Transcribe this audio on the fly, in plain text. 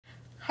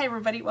Hi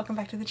everybody, welcome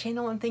back to the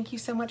channel and thank you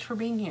so much for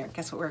being here.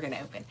 Guess what we're going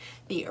to open?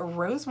 The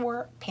Rose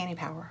War Panty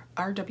Power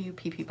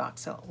RWPP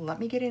box. So let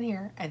me get in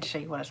here and show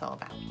you what it's all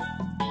about.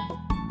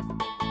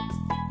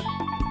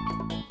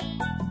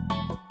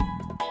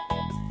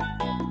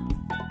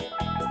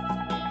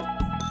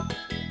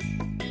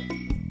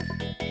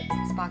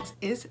 This box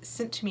is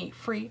sent to me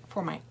free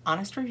for my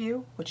honest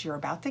review, which you're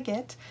about to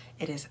get.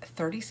 It is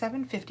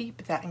 $37.50,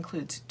 but that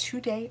includes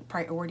 2-day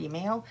priority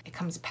mail. It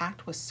comes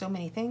packed with so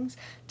many things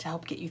to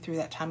help get you through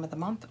that time of the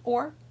month,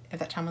 or if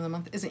that time of the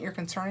month isn't your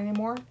concern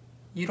anymore,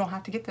 you don't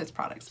have to get those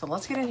products. So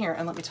let's get in here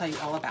and let me tell you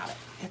all about it.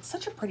 It's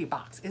such a pretty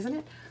box, isn't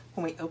it?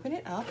 When we open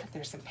it up,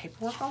 there's some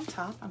paperwork on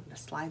top. I'm gonna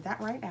slide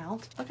that right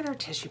out. Look at her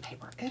tissue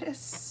paper. It is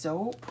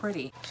so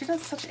pretty. She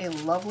does such a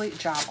lovely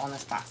job on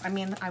this box. I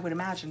mean, I would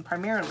imagine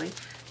primarily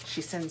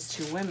she sends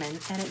to women,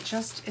 and it's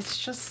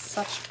just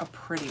such a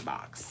pretty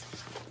box.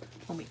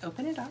 When we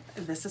open it up,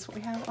 this is what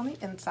we have on the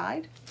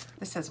inside.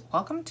 It says,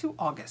 "Welcome to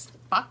August,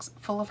 box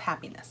full of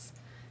happiness."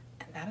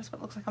 And that is what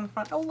it looks like on the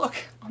front. Oh look,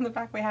 on the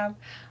back we have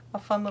a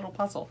fun little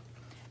puzzle.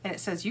 And it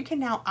says, "You can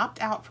now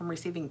opt out from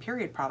receiving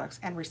period products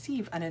and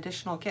receive an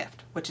additional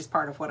gift," which is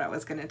part of what I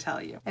was going to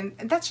tell you. And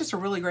that's just a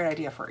really great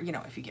idea for, you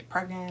know, if you get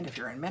pregnant, if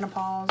you're in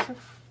menopause,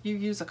 if you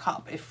use a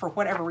cup, if for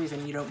whatever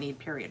reason you don't need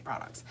period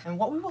products. And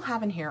what we will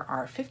have in here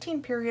are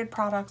 15 period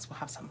products. We'll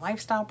have some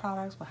lifestyle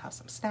products. We'll have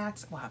some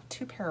snacks. We'll have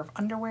 2 pair of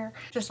underwear.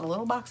 Just a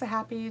little box of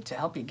happy to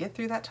help you get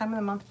through that time of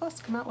the month. Plus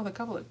come out with a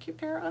couple of cute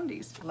pair of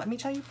undies. Let me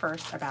tell you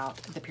first about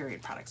the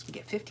period products. We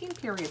get 15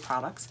 period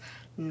products,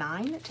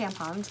 9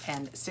 tampons,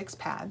 and 6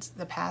 pads.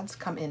 The pads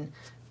come in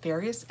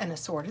various and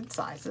assorted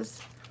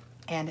sizes,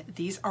 and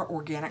these are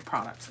organic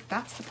products.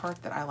 That's the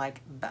part that I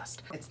like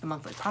best. It's the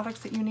monthly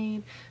products that you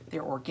need.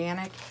 They're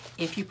organic.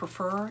 If you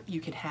prefer, you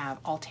can have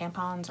all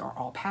tampons or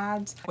all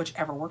pads,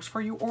 whichever works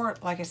for you. Or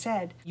like I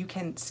said, you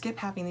can skip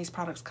having these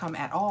products come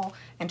at all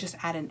and just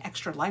add an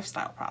extra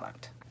lifestyle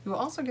product. You will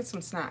also get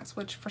some snacks,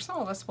 which for some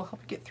of us will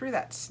help you get through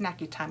that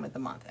snacky time of the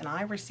month. And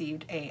I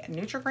received a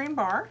Nutri-Grain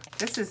bar.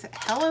 This is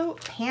Hello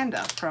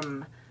Panda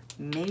from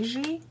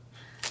Meiji.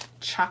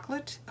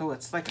 Chocolate. Oh,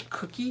 it's like a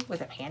cookie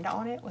with a panda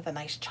on it with a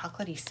nice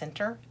chocolatey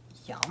center.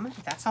 Yum.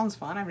 That sounds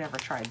fun. I've never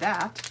tried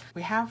that.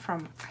 We have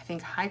from, I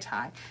think, High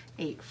Tie,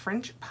 a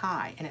French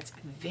pie, and it's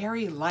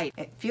very light.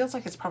 It feels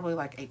like it's probably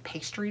like a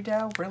pastry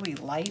dough, really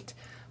light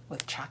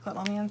with chocolate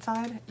on the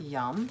inside.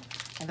 Yum.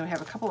 And then we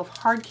have a couple of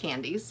hard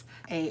candies,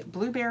 a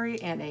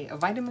blueberry and a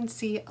vitamin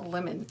C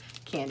lemon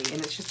candy,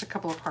 and it's just a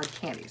couple of hard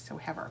candies. So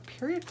we have our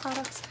period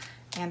products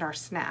and our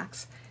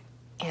snacks.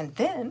 And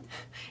then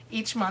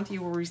each month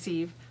you will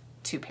receive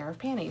 2 pair of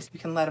panties. You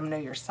can let them know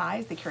your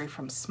size. They carry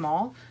from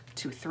small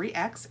to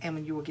 3X, and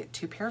when you will get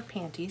 2 pair of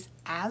panties.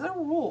 As a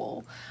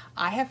rule,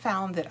 I have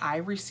found that I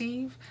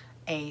receive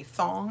a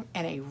thong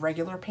and a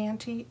regular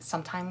panty.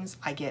 Sometimes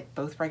I get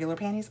both regular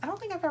panties. I don't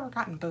think I've ever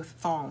gotten both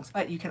thongs,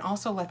 but you can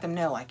also let them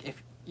know, like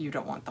if you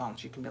don't want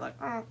thongs, you can be like,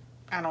 oh,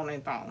 I don't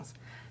need thongs.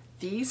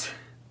 These,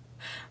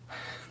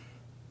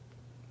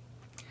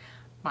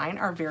 mine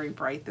are very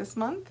bright this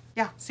month.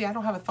 Yeah, see, I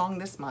don't have a thong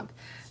this month.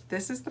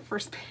 This is the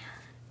first pair.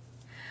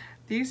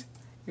 These,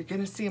 you're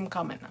gonna see them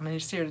coming. I'm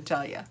just here to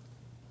tell you.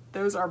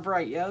 Those are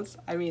bright, yes?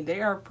 I mean,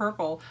 they are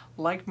purple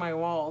like my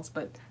walls,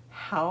 but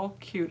how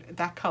cute.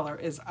 That color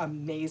is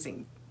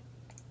amazing.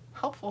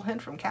 Helpful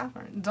hint from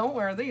Kathrin. Don't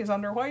wear these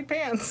under white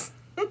pants.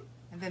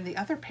 And then the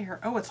other pair,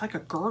 oh, it's like a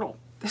girdle.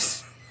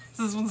 This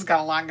one's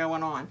got a lot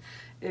going on.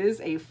 It is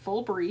a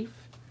full brief,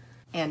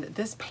 and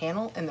this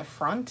panel in the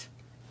front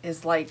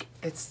is like,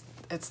 it's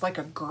like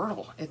a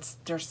girdle.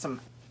 There's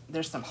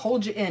some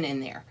hold you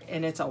in there,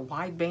 and it's a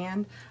wide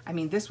band. I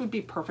mean, this would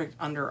be perfect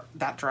under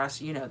that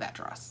dress. You know that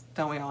dress.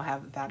 Don't we all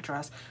have that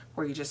dress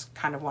where you just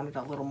kind of wanted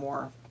a little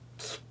more?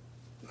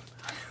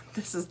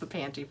 This is the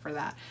panty for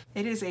that.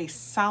 It is a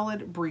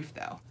solid brief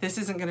though. This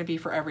isn't gonna be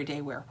for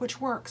everyday wear,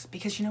 which works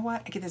because you know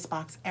what? I get this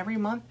box every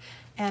month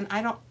and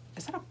I don't,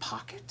 is that a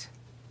pocket?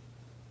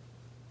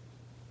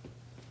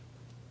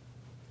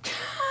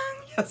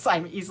 Yes,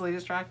 I'm easily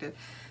distracted.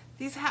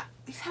 These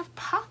have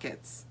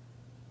pockets.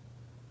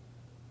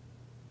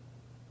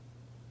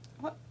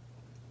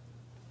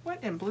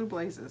 What in blue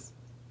blazes?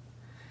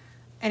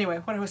 Anyway,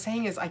 what I was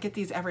saying is I get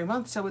these every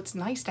month, so it's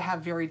nice to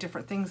have very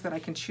different things that I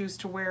can choose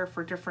to wear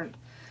for different...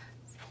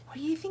 What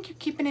do you think you're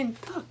keeping in?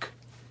 Look.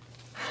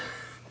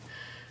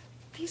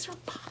 These are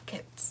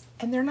pockets.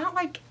 And they're not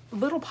like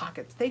little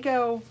pockets. They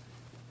go...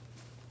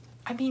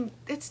 I mean,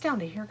 it's down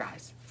to here,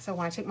 guys. So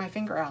when I take my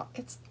finger out,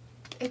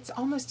 it's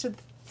almost to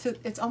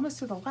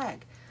the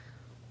leg.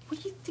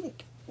 What do you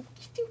think? What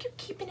do you think you're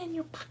keeping in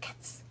your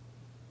pockets?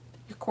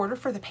 Your quarter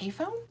for the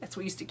payphone? That's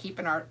what we used to keep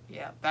in our,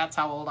 yeah, that's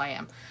how old I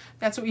am.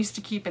 That's what we used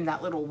to keep in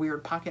that little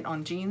weird pocket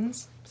on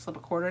jeans. Slip a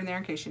quarter in there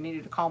in case you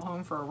needed to call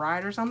home for a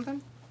ride or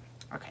something.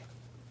 Okay,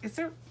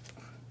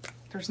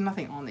 there's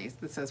nothing on these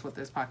that says what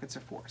those pockets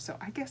are for. So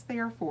I guess they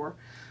are for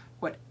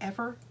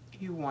whatever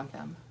you want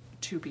them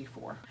to be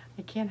for.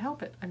 I can't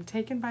help it. I'm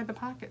taken by the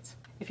pockets.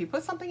 If you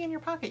put something in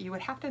your pocket, you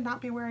would have to not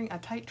be wearing a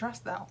tight dress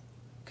though,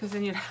 because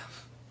then you'd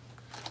have,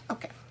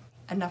 okay.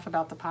 enough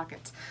about the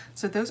pockets.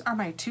 So those are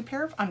my 2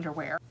 pair of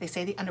underwear. They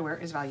say the underwear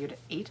is valued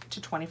at $8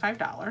 to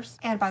 $25.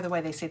 And by the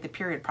way, they say the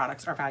period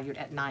products are valued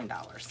at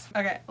 $9.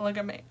 Okay, look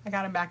at me. I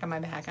got them back in my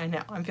bag. I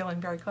know, I'm feeling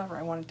very clever.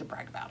 I wanted to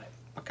brag about it.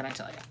 What can I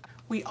tell you?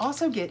 We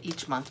also get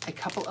each month a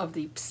couple of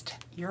the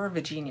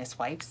Eurovagenius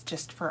wipes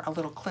just for a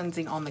little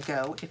cleansing on the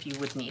go if you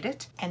would need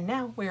it. And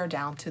now we are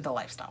down to the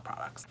lifestyle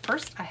products.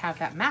 First, I have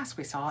that mask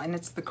we saw, and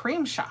it's the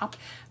Cream Shop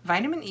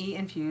Vitamin E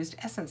Infused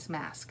Essence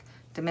Mask.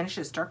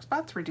 Diminishes dark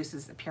spots,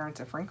 reduces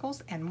appearance of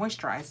wrinkles, and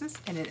moisturizes,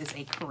 and it is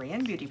a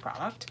Korean beauty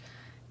product.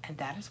 And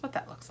that is what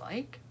that looks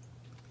like.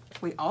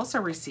 We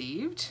also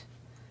received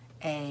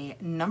a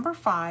No.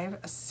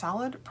 5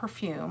 solid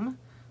perfume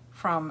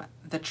from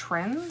the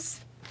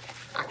Trends.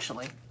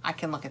 Actually, I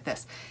can look at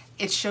this.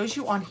 It shows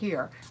you on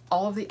here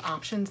all of the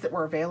options that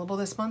were available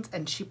this month,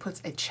 and she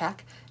puts a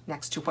check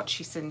next to what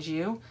she sends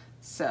you.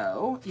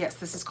 So yes,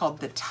 this is called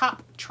the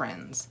Top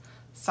Trends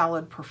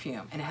Solid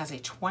Perfume, and it has a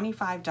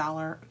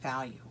 $25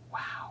 value.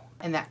 Wow.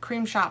 And that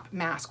Cream Shop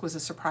mask was a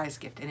surprise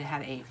gift, and it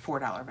had a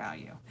 $4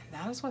 value. And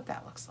that is what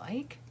that looks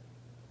like.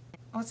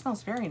 Oh, it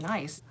smells very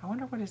nice. I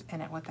wonder what is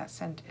in it, what that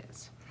scent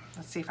is.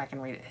 Let's see if I can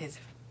read it. It is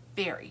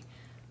very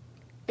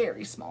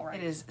small, right?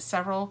 It is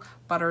several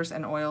butters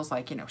and oils,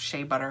 like, you know,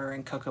 shea butter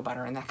and cocoa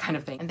butter and that kind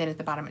of thing. And then at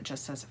the bottom it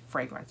just says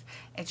fragrance.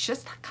 It's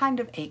just kind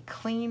of a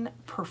clean,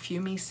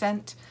 perfumey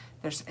scent.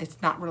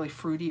 It's not really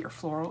fruity or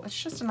floral. It's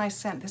just a nice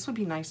scent. This would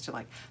be nice to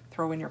like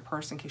throw in your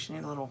purse in case you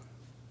need a little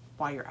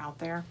while you're out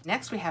there.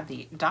 Next we have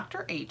the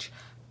Dr. H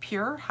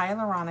Pure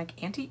Hyaluronic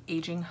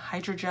Anti-Aging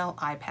Hydrogel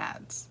Eye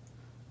Pads.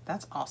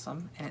 That's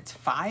awesome. And it's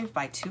 5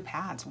 by 2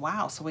 pads.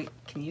 Wow, so we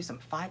can use them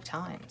 5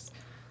 times.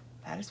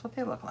 That is what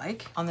they look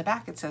like. On the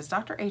back it says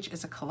Dr. H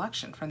is a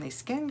collection from the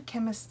Skin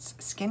Chemist's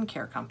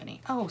skincare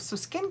company. Oh, so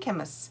Skin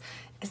Chemists,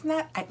 isn't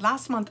that,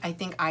 last month I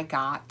think I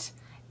got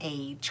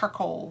a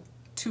charcoal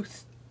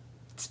tooth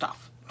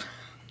stuff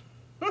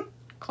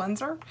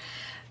cleanser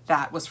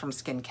that was from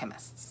Skin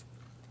Chemists.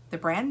 The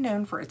brand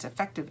known for its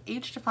effective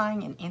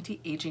age-defying and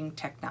anti-aging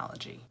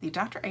technology. The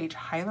Dr. H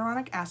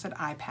Hyaluronic Acid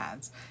Eye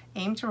Pads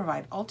aim to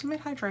provide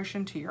ultimate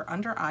hydration to your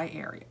under eye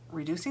area,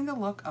 reducing the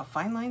look of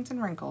fine lines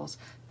and wrinkles.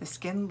 The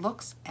skin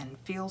looks and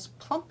feels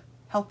plump,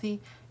 healthy,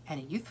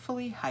 and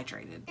youthfully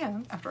hydrated.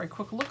 And after a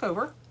quick look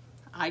over,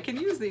 I can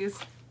use these.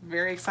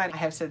 Very excited. I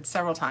have said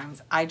several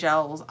times, eye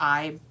gels,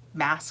 eye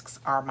masks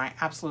are my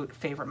absolute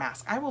favorite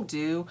mask. I will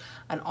do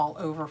an all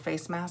over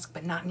face mask,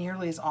 but not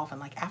nearly as often.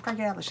 Like after I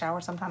get out of the shower,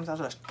 sometimes I'll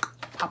just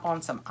pop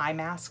on some eye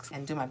masks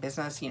and do my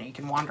business. You know, you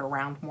can wander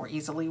around more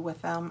easily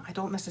with them. I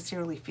don't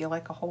necessarily feel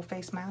like a whole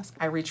face mask.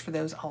 I reach for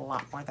those a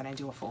lot more than I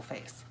do a full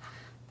face.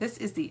 This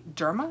is the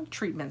Derma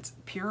Treatments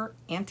Pure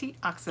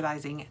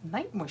Antioxidizing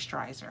Night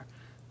Moisturizer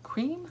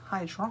Cream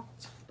Hydrant.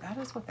 That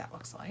is what that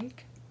looks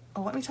like.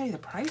 Oh, let me tell you the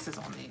prices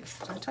on these.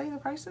 Did I tell you the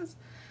prices?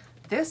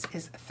 This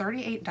is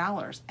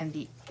 $38, and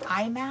the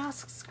eye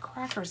masks,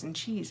 crackers and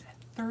cheese,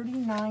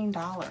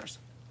 $39.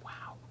 Wow.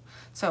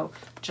 So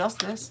just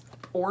this,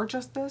 or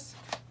just this,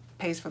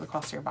 pays for the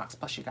cost of your box.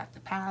 Plus you got the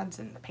pads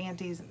and the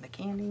panties and the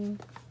candy.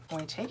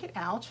 When we take it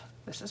out,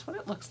 this is what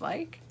it looks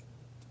like.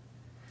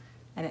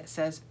 And it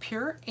says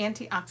Pure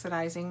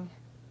Antioxidizing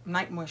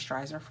Night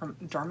Moisturizer from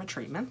Derma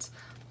Treatments.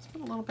 Let's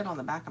put a little bit on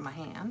the back of my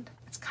hand.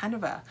 It's kind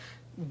of a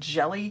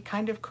jelly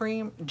kind of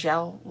cream,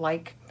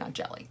 gel-like, not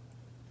jelly.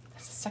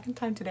 It's the second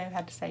time today I've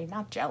had to say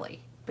not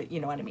jelly, but you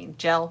know what I mean,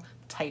 gel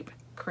type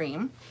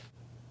cream.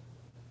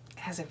 It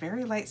has a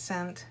very light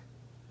scent,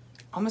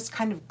 almost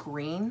kind of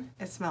green.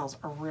 It smells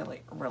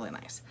really, really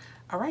nice.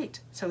 All right,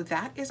 so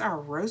that is our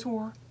Rose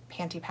War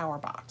Panty Power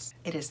box.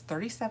 It is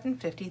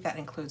 $37.50. That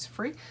includes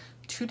free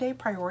 2-day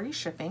priority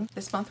shipping.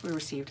 This month we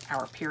received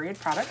our period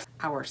products,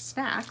 our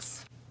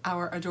snacks,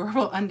 our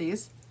adorable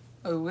undies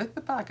with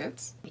the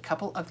pockets, a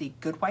couple of the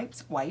Good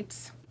Wipes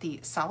wipes, the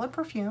solid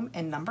perfume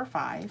in No.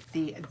 5,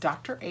 the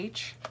Dr.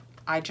 H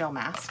eye gel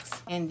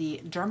masks, and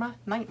the Derma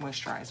night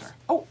moisturizer.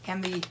 Oh,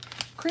 and the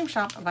Cream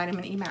Shop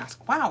vitamin E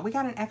mask. Wow, we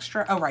got an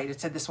extra, oh right,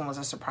 it said this one was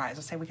a surprise.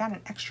 I'll say we got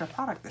an extra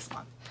product this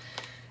month.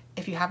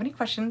 If you have any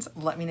questions,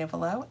 let me know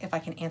below. If I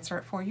can answer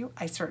it for you,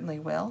 I certainly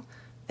will.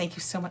 Thank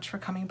you so much for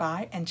coming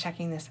by and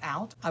checking this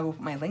out. I will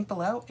put my link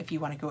below if you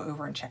want to go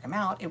over and check them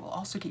out. It will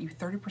also get you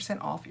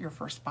 30% off your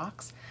first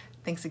box.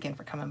 Thanks again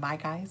for coming by,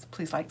 guys.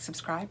 Please like,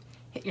 subscribe,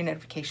 hit your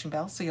notification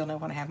bell so you'll know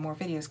when I have more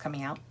videos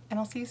coming out, and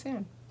I'll see you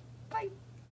soon. Bye.